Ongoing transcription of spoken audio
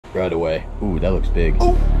right away. Ooh, that looks big.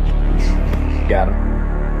 Oh. Got him.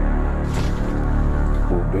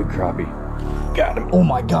 Ooh, big crappie. Got him. Oh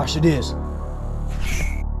my gosh, it is.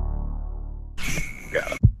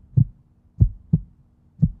 Got him.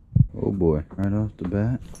 Oh boy, right off the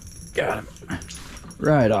bat. Got him.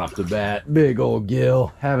 Right off the bat, big old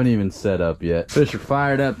gill. Haven't even set up yet. Fish are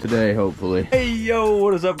fired up today, hopefully. Hey, yo,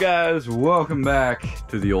 what is up, guys? Welcome back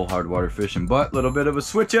to the old hard water fishing, but little bit of a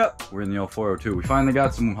switch up. We're in the old 402. We finally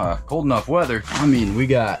got some cold enough weather. I mean, we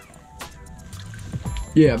got,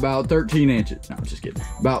 yeah, about 13 inches. No, I'm just kidding.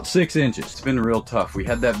 About 6 inches. It's been real tough. We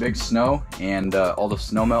had that big snow, and all the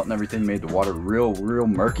snow melt and everything made the water real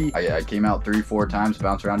murky. I came out 3-4 times,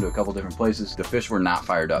 bounced around to a couple different places. The fish were not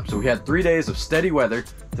fired up. So we had 3 days of steady weather.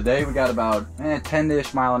 Today we got about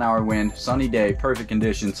 10-ish mile-an-hour wind, sunny day, perfect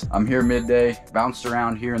conditions. I'm here midday, bounced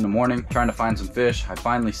around here in the morning, trying to find some fish. I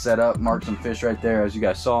finally set up, marked some fish right there, as you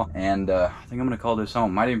guys saw, and I think I'm gonna call this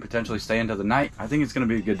home. Might even potentially stay into the night. I think it's gonna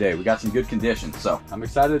be a good day. We got some good conditions, so I'm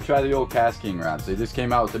excited to try the old KastKing rods. They just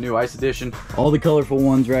came out with the new ice edition. All the colorful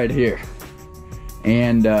ones right here.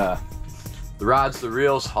 And the rods, the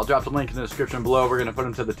reels, I'll drop the link in the description below. We're gonna put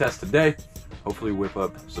them to the test today. Hopefully whip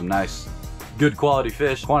up some nice, good quality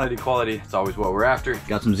fish. Quality, it's always what we're after.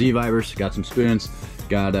 Got some Z-Vibers, got some spoons,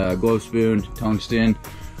 got a glow spoon, tungsten,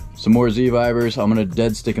 some more Z-Vibers. I'm gonna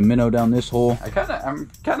dead stick a minnow down this hole. I'm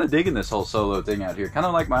kinda digging this whole solo thing out here. Kinda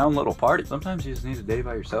like my own little party. Sometimes you just need a day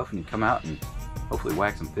by yourself and you come out and hopefully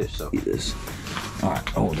whack some fish. So eat this. All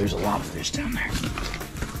right, oh, there's a lot of fish down there.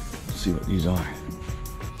 Let's see what these are.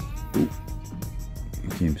 Ooh, he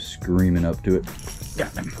came screaming up to it.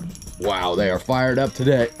 Got them. Wow, they are fired up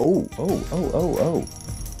today. Oh,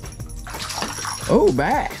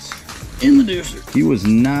 bass in the deucer. He was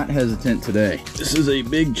not hesitant today. This is a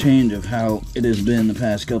big change of how it has been the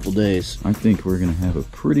past couple days. I think we're gonna have a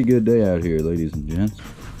pretty good day out here, ladies and gents.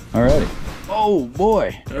 Alrighty. Oh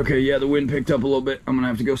boy. Okay, yeah, the wind picked up a little bit. I'm gonna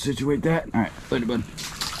have to go situate that. All right, later, bud.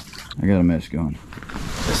 I got a mess going.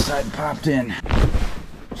 This side popped in.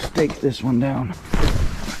 Stake this one down.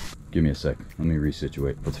 Give me a sec. Let me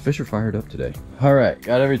resituate. But the fish are fired up today. All right,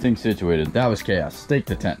 got everything situated. That was chaos. Stake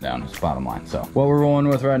the tent down is the bottom line. So what we're rolling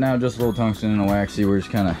with right now, just a little tungsten and a waxy. We're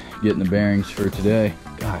just kind of getting the bearings for today.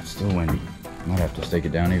 God, it's still windy. Might have to stake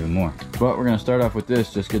it down even more. But we're gonna start off with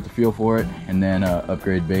this, just get the feel for it, and then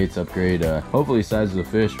upgrade baits, upgrade hopefully sizes of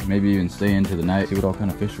fish, maybe even stay into the night, see what all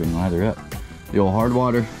kind of fish we can lather up. The old hard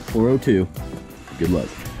water 402. Good luck.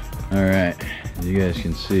 All right, as you guys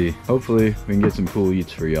can see, hopefully we can get some cool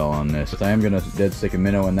eats for y'all on this. I am gonna dead stick a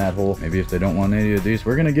minnow in that hole. Maybe if they don't want any of these,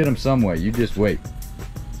 we're gonna get them some way. You just wait.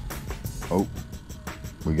 Oh,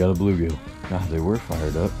 we got a bluegill. God, they were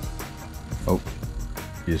fired up. Oh.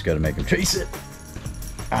 You just gotta make them chase it.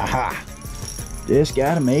 Aha! Just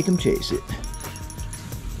gotta make them chase it.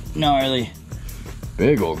 Gnarly.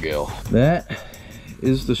 Big old gill. That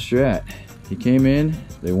is the strat. He came in,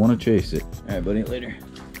 they want to chase it. Alright, buddy, later.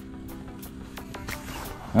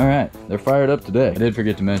 Alright, they're fired up today. I did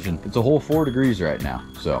forget to mention, it's a whole 4 degrees right now.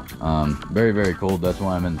 So, very cold. That's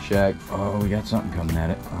why I'm in the shack. Oh, we got something coming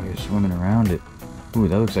at it. Oh, you're swimming around it. Ooh,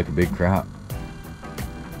 that looks like a big crop.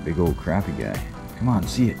 Big old crappie guy. Come on,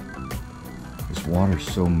 see it. This water's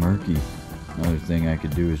so murky. Another thing I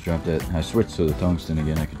could do is drop that. I switched to the tungsten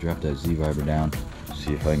again. I could drop that Z-Viber down.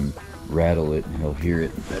 See if I can rattle it and he'll hear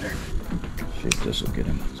it better. See if this will get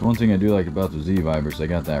him. So one thing I do like about the Z-Vibers, they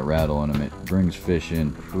got that rattle in them. It brings fish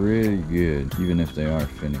in pretty good, even if they are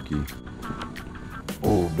finicky.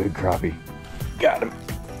 Oh, big crappie. Got him.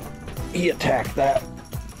 He attacked that.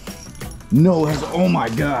 No, that's, oh my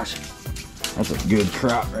gosh. That's a good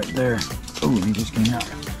crop right there. Oh, he just came out.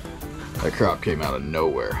 That crop came out of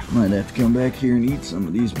nowhere. Might have to come back here and eat some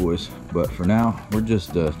of these boys. But for now, we're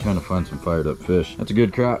just trying to find some fired up fish. That's a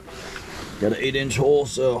good crop. Got an 8-inch hole,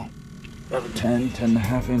 so about a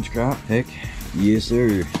 10.5 inch crop. Heck, yes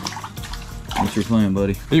sir. What's your plan,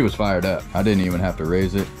 buddy? He was fired up. I didn't even have to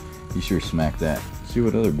raise it. He sure smacked that. Let's see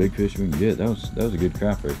what other big fish we can get. That was a good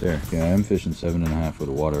crop right there. Yeah, I am fishing 7.5 foot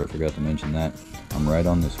of water. I forgot to mention that. I'm right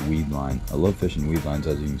on this weed line. I love fishing weed lines.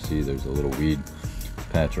 As you can see, there's a little weed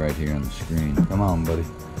patch right here on the screen. Come on, buddy.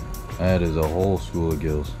 That is a whole school of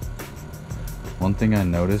gills. One thing I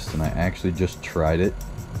noticed, and I actually just tried it.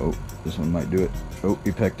 Oh, this one might do it. Oh,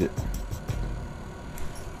 he pecked it.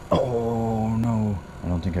 Oh, no. I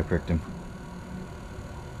don't think I pricked him.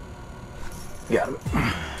 Got him.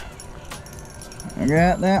 I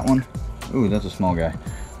got that one. Ooh, that's a small guy.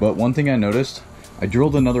 But one thing I noticed, I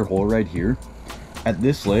drilled another hole right here. At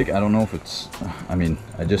this lake, I don't know if it's, I mean,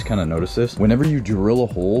 I just kind of noticed this. Whenever you drill a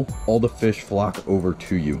hole, all the fish flock over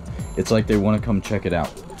to you. It's like they want to come check it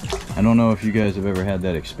out. I don't know if you guys have ever had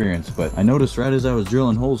that experience, but I noticed right as I was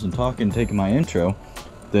drilling holes and talking, taking my intro,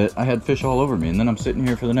 that I had fish all over me, and then I'm sitting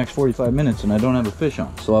here for the next 45 minutes and I don't have a fish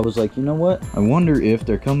on. So I was like, you know what? I wonder if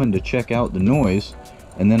they're coming to check out the noise,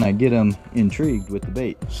 and then I get them intrigued with the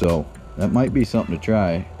bait. So that might be something to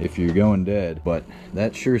try if you're going dead, but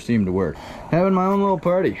that sure seemed to work. Having my own little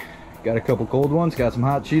party. Got a couple cold ones, got some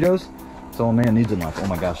hot Cheetos. That's all a man needs in life. Oh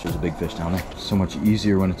my gosh, there's a big fish down there. So much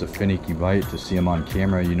easier when it's a finicky bite to see them on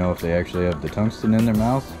camera. You know if they actually have the tungsten in their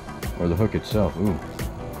mouth or the hook itself. Ooh.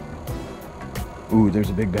 Ooh, there's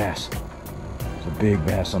a big bass. There's a big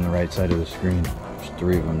bass on the right side of the screen. There's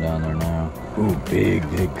 3 of them down there now. Ooh, big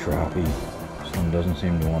crappie. This one doesn't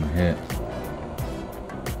seem to want to hit.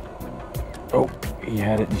 Oh, he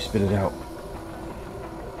had it and he spit it out.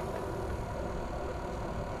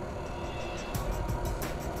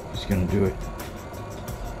 He's gonna do it.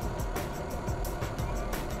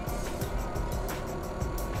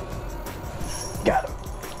 Got him.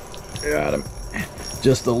 Got him.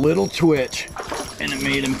 Just a little twitch, and it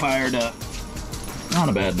made him fired up. Not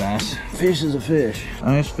a bad bass. Fish is a fish.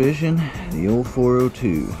 Ice fishing, the old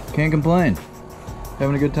 402. Can't complain.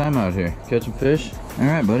 Having a good time out here. Catching fish. All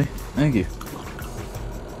right, buddy. Thank you.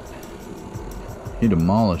 He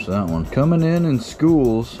demolished that one. Coming in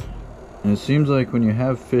schools, and it seems like when you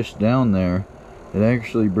have fish down there, it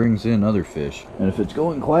actually brings in other fish. And if it's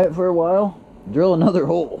going quiet for a while, drill another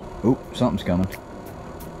hole. Oh, something's coming.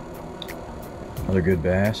 Another good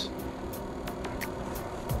bass.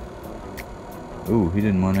 Ooh, he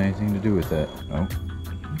didn't want anything to do with that. Oh,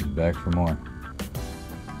 he's back for more.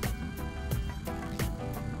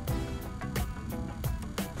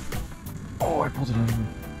 Oh, I pulled it out of him.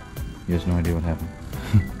 He has no idea what happened.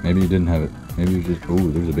 Maybe he didn't have it. Maybe he was just...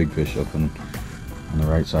 Ooh, there's a big fish up on the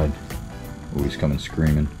right side. Ooh, he's coming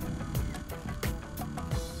screaming.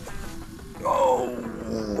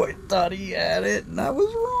 Oh, I thought he had it, and I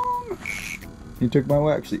was wrong. He took my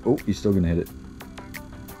wax. Oh, he's still gonna hit it.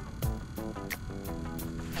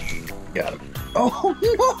 Got him. Oh,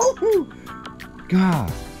 no!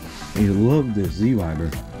 God, he loved this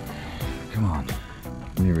Z-Viber. Come on,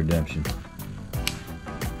 give me redemption.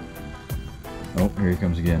 Oh, here he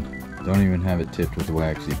comes again. Don't even have it tipped with the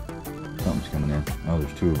waxy. Something's coming in. Oh,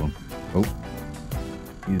 there's 2 of them. Oh,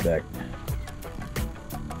 he's back.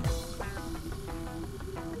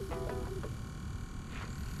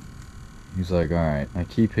 He's like, alright, I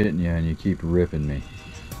keep hitting you and you keep ripping me.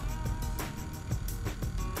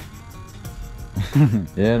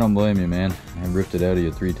 Yeah, don't blame you, man. I ripped it out of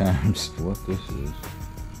you 3 times. What this is.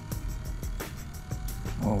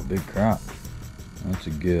 Oh, big crop. That's a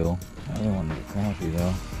gill. Another one with a crappie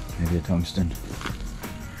though. Maybe a tungsten.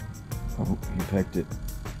 Oh, he pecked it.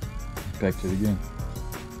 He pecked it again.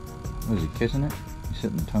 What is he, kissing it? He's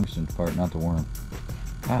hitting the tungsten part, not the worm.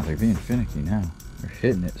 Ah, they're being finicky now. They're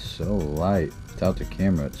hitting it so light. Without the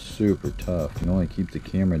camera, it's super tough. You can only keep the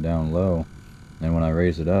camera down low. And when I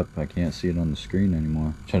raise it up, I can't see it on the screen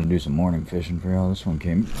anymore. Trying to do some morning fishing for y'all. This one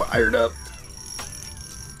came fired up.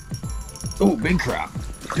 Oh, big crop.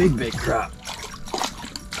 Big crop.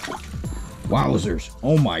 Wowzers.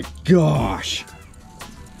 Oh my gosh.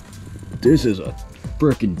 This is a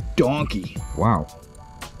freaking donkey. Wow.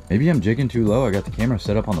 Maybe I'm jigging too low. I got the camera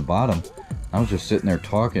set up on the bottom. I was just sitting there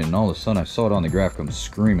talking, and all of a sudden I saw it on the graph come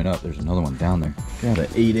screaming up. There's another one down there. Got an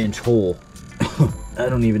 8-inch hole. I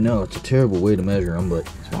don't even know. It's a terrible way to measure them, but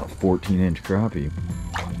it's about a 14-inch crappie.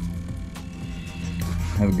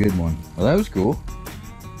 Have a good one. Well, that was cool.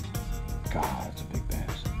 God, that's a big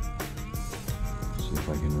bass. Let's see if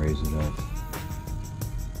I can raise it up.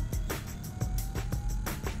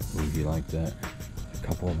 Ooh, you like that? A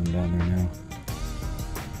couple of them down there now.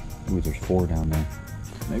 Ooh, there's 4 down there.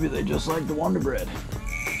 Maybe they just like the Wonder Bread.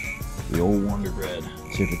 The old Wonder Bread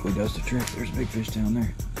typically does the trick. There's a big fish down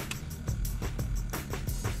there.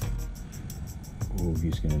 Oh,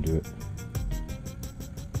 he's gonna do it.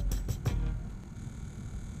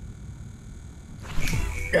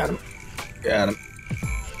 Got him. Got him.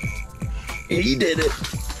 He did it.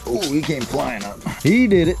 Oh, he came flying up. He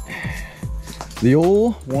did it. The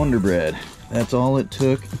old Wonder Bread. That's all it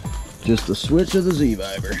took. Just the switch of the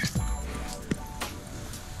Z-Viber.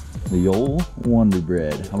 The old Wonder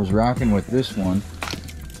Bread. I was rocking with this one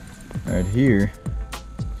right here,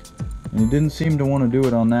 and he didn't seem to want to do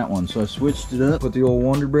it on that one, so I switched it up, put the old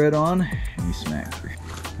Wonder Bread on, and he smacked her.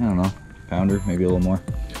 I don't know, pounder, maybe a little more.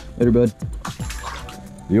 Later, bud.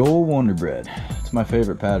 The old Wonder Bread. It's my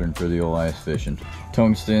favorite pattern for the old ice fishing.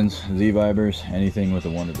 Tungstens, Z-Vibers, anything with a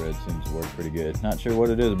Wonder Bread seems to work pretty good. Not sure what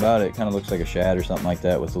it is about it. It kind of looks like a shad or something like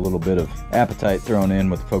that with a little bit of apatite thrown in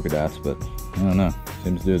with the polka dots, but I don't know.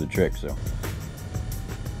 Seems to do the trick, so.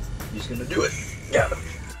 He's gonna do it. Got him.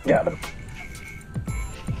 Got him.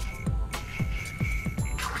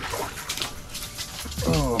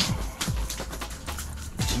 Oh.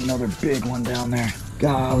 Another big one down there.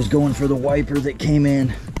 God, I was going for the wiper that came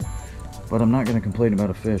in. But I'm not gonna complain about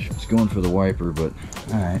a fish. I was going for the wiper, but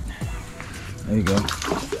all right. There you go.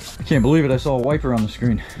 I can't believe it, I saw a wiper on the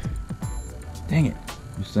screen. Dang it.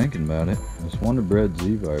 I was thinking about it. This Wonder Bread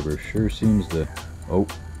Z Viber sure seems to... Oh,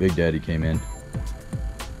 Big Daddy came in.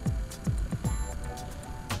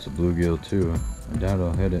 It's a bluegill too. I doubt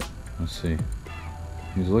I'll hit it. Let's see.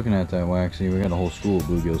 He's looking at that waxy. We got a whole school of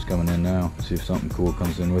bluegills coming in now. Let's see if something cool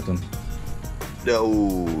comes in with them.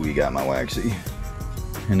 Oh, he got my waxy.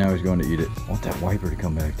 And now he's going to eat it. I want that wiper to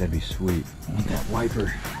come back. That'd be sweet. I want that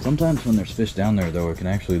wiper. Sometimes when there's fish down there though, it can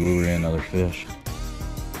actually lure in other fish.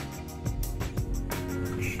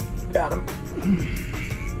 Got him.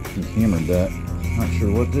 He hammered that. Not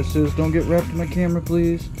sure what this is. Don't get wrapped in my camera,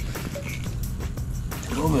 please.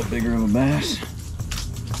 A little bit bigger of a bass.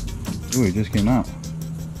 Ooh, he just came out.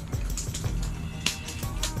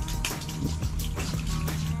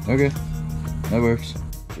 Okay, that works.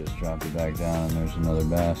 Just dropped it back down and there's another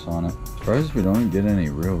bass on it. Surprised if we don't even get any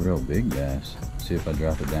real big bass. See if I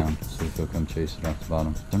drop it down. See if they'll come chase it off the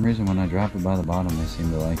bottom. For some reason when I drop it by the bottom, they seem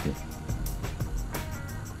to like it.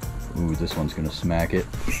 Ooh, this one's gonna smack it.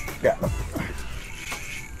 Got him.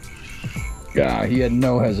 God, he had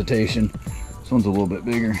no hesitation. This one's a little bit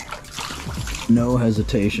bigger. No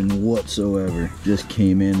hesitation whatsoever. Just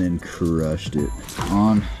came in and crushed it.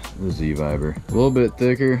 On the Z Viber. A little bit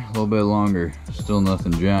thicker, a little bit longer. Still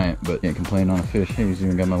nothing giant, but can't complain on a fish. Hey, he's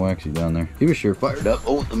even got my waxy down there. He was sure fired up.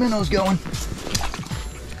 Oh, the minnow's going.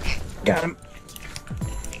 Got him.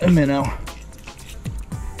 A minnow.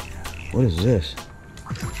 What is this?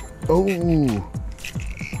 Oh.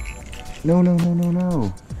 No, no, no, no,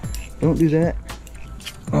 no. Don't do that.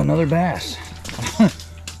 Oh, another bass.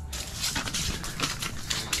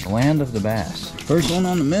 Land of the bass. First one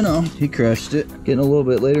on the minnow. He crushed it. Getting a little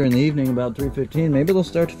bit later in the evening, about 3:15. Maybe they'll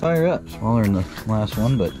start to fire up. Smaller than the last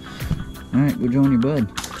one, but all right, go join your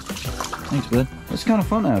bud. Thanks, bud. It's kind of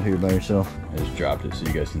fun out here by yourself. I just dropped it so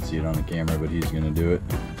you guys can see it on the camera, but he's gonna do it.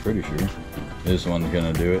 Pretty sure. This one's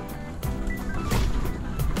gonna do it.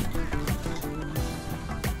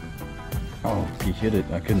 Oh, he hit it.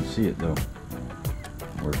 I couldn't see it though.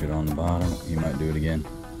 Work it on the bottom. He might do it again.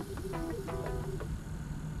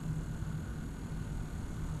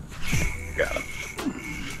 Got him.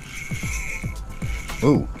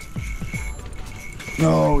 Oh.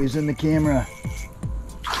 No, he's in the camera.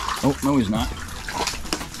 Oh, no, he's not.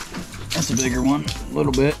 That's a bigger one. A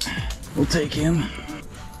little bit. We'll take him.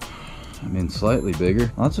 I mean, slightly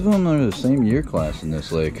bigger. Lots of them are the same year class in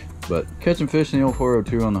this lake. But catching fish in the old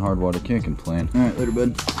 402 on the hard water, can't complain. All right, later,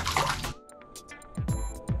 bud.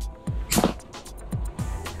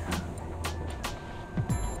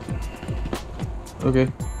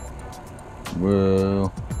 Okay.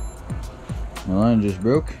 Well, my line just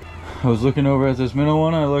broke. I was looking over at this minnow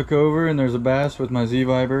one. I look over and there's a bass with my Z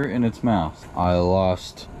Viber in its mouth. I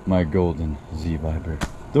lost my golden Z Viber.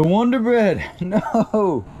 The Wonder Bread.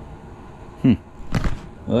 No.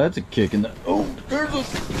 Well, that's a kick in the... Oh, there's a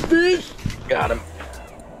fish. Got him.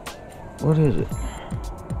 What is it?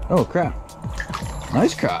 Oh, crap.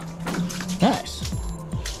 Nice crop. Nice.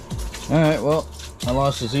 All right, well, I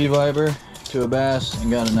lost the Z Viber to a bass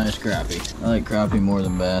and got a nice crappie. I like crappie more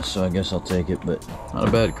than bass, so I guess I'll take it, but not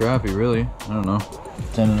a bad crappie, really. I don't know.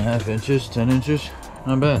 10.5 inches, 10 inches.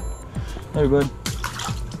 Not bad. Hey, bud.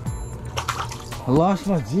 I lost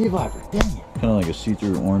my Z Viber. Dang it. Kind of like a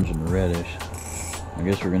see-through orange and reddish. I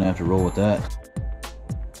guess we're gonna have to roll with that.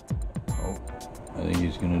 Oh, I think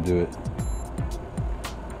he's gonna do it.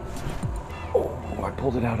 Oh, I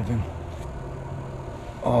pulled it out of him.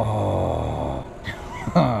 Oh.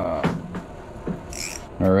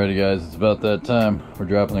 Alrighty guys, it's about that time. We're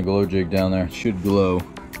dropping the glow jig down there. It should glow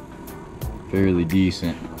fairly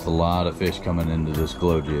decent. It's a lot of fish coming into this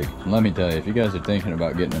glow jig. And let me tell you, if you guys are thinking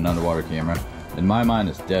about getting an underwater camera, in my mind,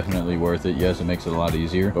 it's definitely worth it. Yes, it makes it a lot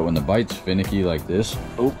easier, but when the bite's finicky like this,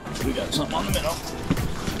 oh, we got something on the minnow.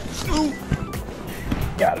 Ooh,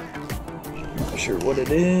 got it. Not sure what it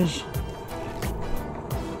is,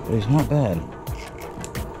 but he's not bad.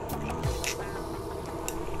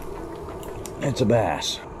 It's a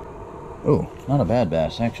bass. Oh, not a bad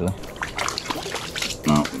bass actually.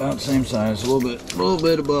 No, about the same size, a little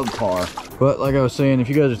bit above par. But like I was saying, if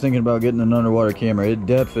you guys are thinking about getting an underwater camera, it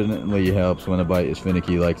definitely helps when a bite is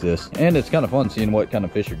finicky like this. And it's kind of fun seeing what kind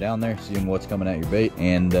of fish are down there, seeing what's coming at your bait,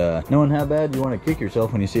 and knowing how bad you want to kick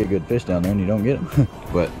yourself when you see a good fish down there and you don't get them.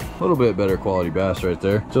 But a little bit better quality bass right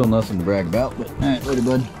there. Still nothing to brag about, but all right, later,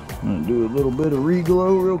 bud. I'm gonna do a little bit of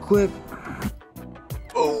re-glow real quick.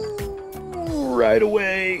 Oh, right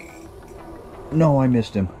away. No, I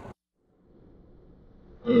missed him.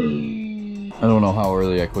 I don't know how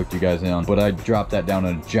early I clicked you guys in on, but I dropped that down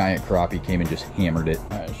and a giant crappie came and just hammered it. All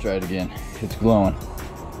right, let's try it again. It's glowing.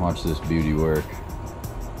 Watch this beauty work.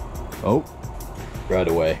 Oh, right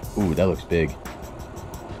away. Ooh, that looks big.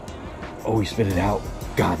 Oh, he spit it out.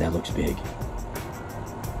 God, that looks big.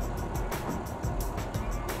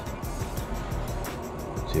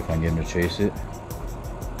 See if I can get him to chase it.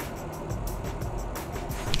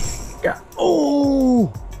 Yeah.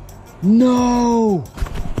 Oh, no.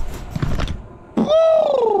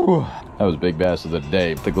 That was big bass of the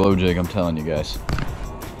day. The glow jig, I'm telling you guys.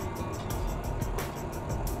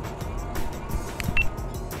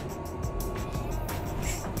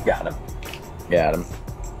 Got him. Got him.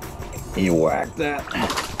 He whacked that.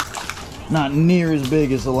 Not near as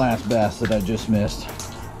big as the last bass that I just missed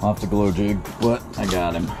off the glow jig, but I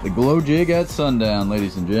got him. The glow jig at sundown,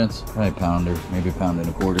 ladies and gents. Probably a pounder, maybe a pound and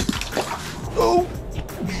a quarter. Oh!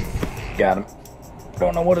 Got him.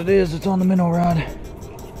 Don't know what it is. It's on the minnow rod.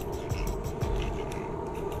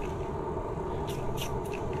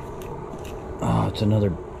 Oh, it's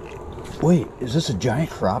another... Wait, is this a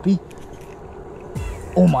giant crappie?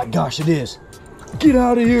 Oh my gosh, it is. Get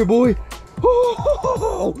out of here, boy.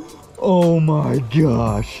 Oh my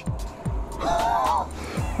gosh.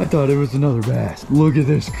 I thought it was another bass. Look at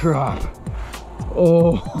this crop.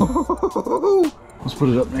 Oh. Let's put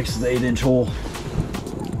it up next to the 8-inch hole.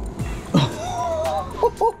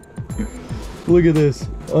 Look at this.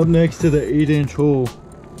 Up next to the 8-inch hole.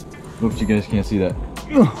 Oops, you guys can't see that.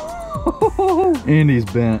 And he's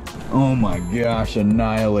bent. Oh my gosh,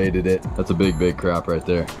 annihilated it. That's a big, big crop right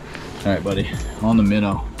there. All right, buddy, on the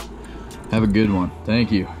minnow. Have a good one.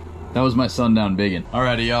 Thank you. That was my sundown biggin.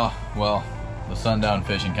 Alrighty, y'all. Well, the sundown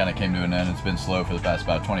fishing kind of came to an end. It's been slow for the past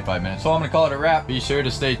about 25 minutes. So I'm gonna call it a wrap. Be sure to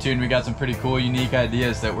stay tuned. We got some pretty cool, unique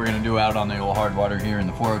ideas that we're gonna do out on the old hard water here in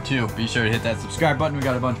the 402. Be sure to hit that subscribe button. We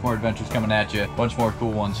got a bunch more adventures coming at you. A bunch more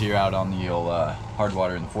cool ones here out on the old hard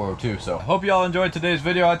water in the 402. So hope y'all enjoyed today's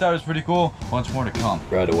video. I thought it was pretty cool. Bunch more to come.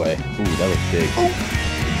 Right away. Ooh, that looks big. Oh.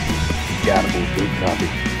 Got him, big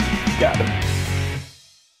crappie. Got him.